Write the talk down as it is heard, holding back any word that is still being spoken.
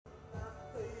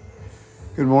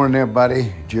Good morning,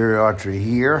 everybody. Jerry Archery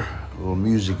here. A little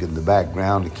music in the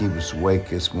background to keep us awake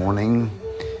this morning.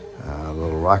 A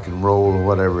little rock and roll or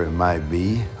whatever it might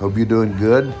be. Hope you're doing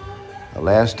good.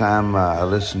 Last time I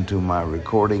listened to my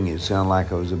recording, it sounded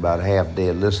like I was about half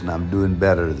dead. Listen, I'm doing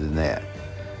better than that.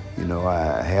 You know,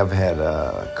 I have had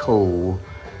a cold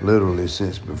literally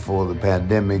since before the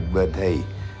pandemic, but hey,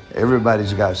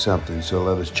 everybody's got something, so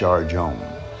let us charge on.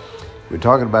 We're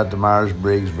talking about the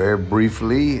Myers-Briggs very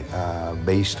briefly,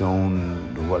 based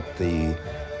on what the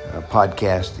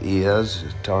podcast is.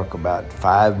 Talk about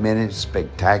 5 minutes,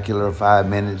 spectacular 5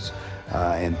 minutes,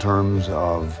 in terms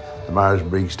of the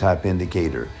Myers-Briggs type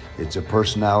indicator. It's a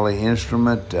personality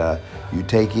instrument. You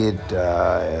take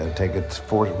it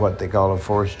for what they call a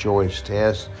first choice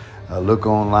test. Look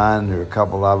online. There are a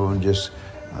couple of them. Just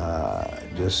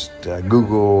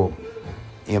Google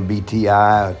Mbti.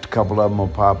 A couple of them will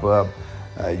pop up.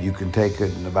 You can take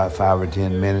it in about 5 or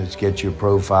 10 minutes, get your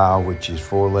profile, which is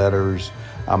 4 letters.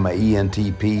 I'm an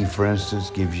ENTP, for instance,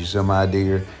 gives you some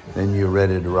idea. Then you're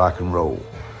ready to rock and roll.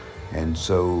 And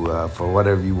so for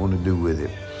whatever you want to do with it.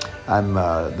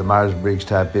 The Myers-Briggs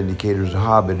type indicator is a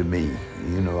hobby to me.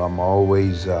 You know, I'm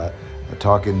always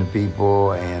talking to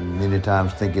people and many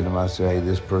times thinking to myself, hey,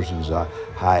 this person's a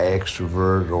high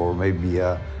extrovert, or maybe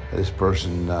this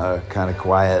person kind of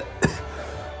quiet.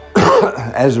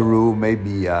 As a rule,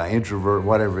 maybe introvert,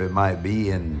 whatever it might be.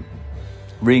 And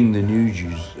reading the news,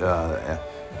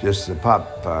 just the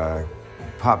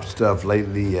pop stuff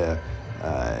lately,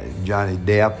 Johnny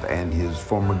Depp and his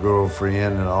former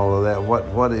girlfriend and all of that.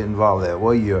 What involved that?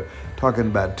 Well, you're talking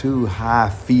about two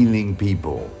high-feeling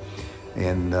people.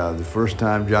 And the first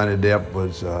time Johnny Depp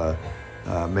was,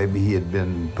 maybe he had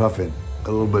been puffing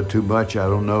a little bit too much, I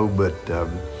don't know, but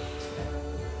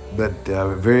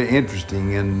very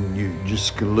interesting. And you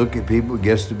just can look at people. It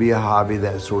gets to be a hobby,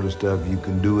 that sort of stuff. You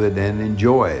can do it and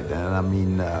enjoy it, and I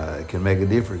mean, it can make a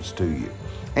difference to you,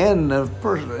 and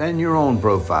your own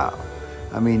profile.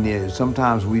 I mean,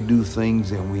 sometimes we do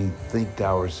things and we think to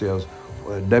ourselves,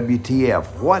 WTF,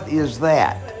 what is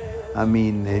that? I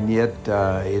mean, and yet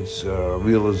it's a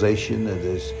realization that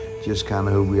it's just kind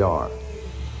of who we are.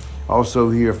 Also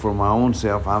here for my own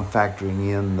self, I'm factoring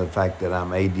in the fact that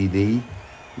I'm ADD,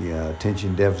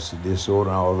 attention deficit disorder.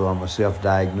 Although I'm a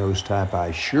self-diagnosed type, I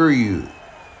assure you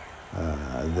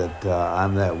that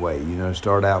I'm that way. You know,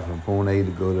 start out from point A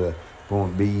to go to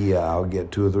point B. I'll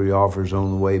get 2 or 3 offers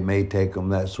on the way, may take them,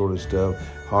 that sort of stuff.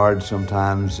 Hard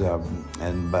sometimes,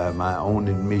 and by my own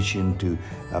admission, to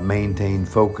maintain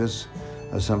focus.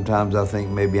 Sometimes I think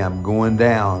maybe I'm going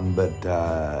down, but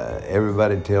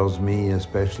everybody tells me,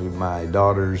 especially my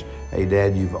daughters, hey,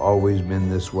 Dad, you've always been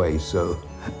this way. So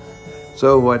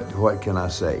what can I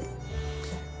say?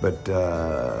 But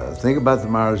think about the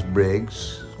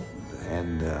Myers-Briggs,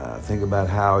 and think about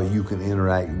how you can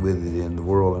interact with it in the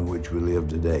world in which we live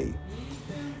today.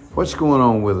 What's going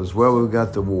on with us? Well, we've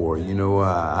got the war. You know,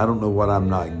 I don't know what I'm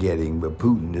not getting, but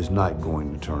Putin is not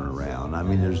going to turn around. I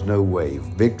mean, there's no way.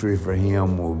 Victory for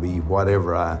him will be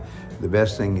whatever. The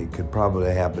best thing that could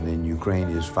probably happen in Ukraine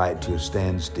is fight to a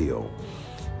standstill.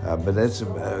 But that's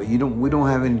we don't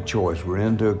have any choice. We're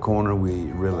into a corner.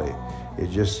 It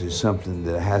just is something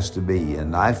that has to be.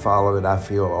 And I follow it. I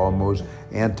feel almost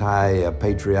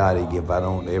anti-patriotic if I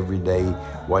don't every day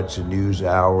watch the news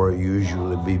hour,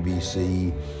 usually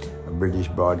BBC, British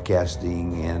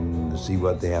Broadcasting, and see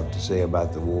what they have to say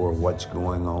about the war, what's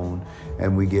going on.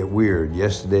 And we get weird.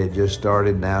 Yesterday it just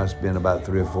started. Now it's been about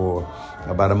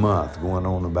about a month going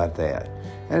on about that.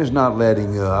 And it's not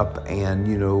letting up. And,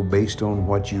 you know, based on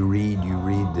what you read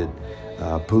that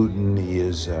Putin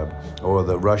is, or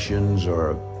the Russians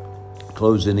are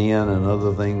closing in.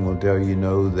 Another thing will tell you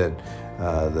that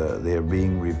they're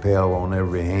being repelled on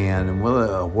every hand. And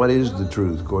what is the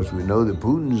truth? Of course, we know that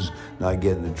Putin's not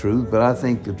getting the truth, but I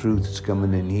think the truth is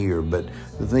coming in here. But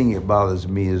the thing that bothers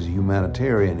me is a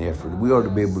humanitarian effort. We ought to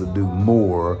be able to do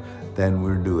more than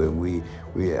we're doing.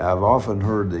 I've often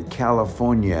heard that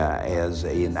California, as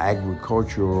an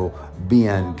agricultural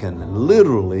being, can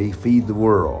literally feed the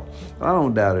world. I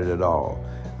don't doubt it at all.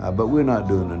 But we're not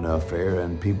doing enough there,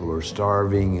 and people are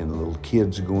starving, and little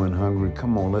kids are going hungry.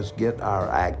 Come on, let's get our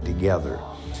act together.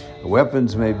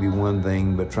 Weapons may be one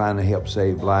thing, but trying to help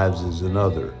save lives is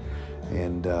another.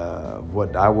 And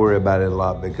what I worry about it a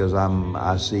lot, because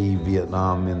I see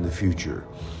Vietnam in the future.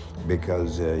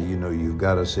 Because, you've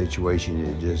got a situation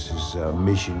that just is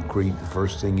mission creep. The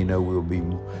first thing you know, we'll be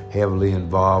heavily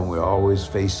involved. We're always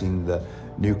facing the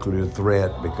nuclear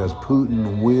threat because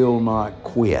Putin will not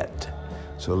quit.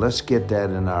 So let's get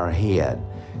that in our head.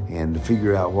 and to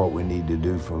figure out what we need to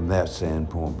do from that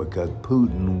standpoint, because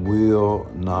Putin will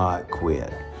not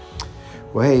quit.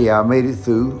 Well, hey, I made it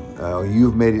through.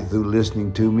 You've made it through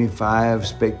listening to me. 5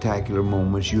 spectacular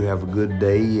moments. You have a good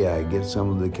day. Get some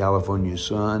of the California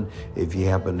sun if you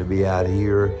happen to be out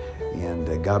here.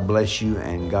 And God bless you,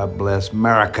 and God bless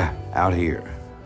America out here.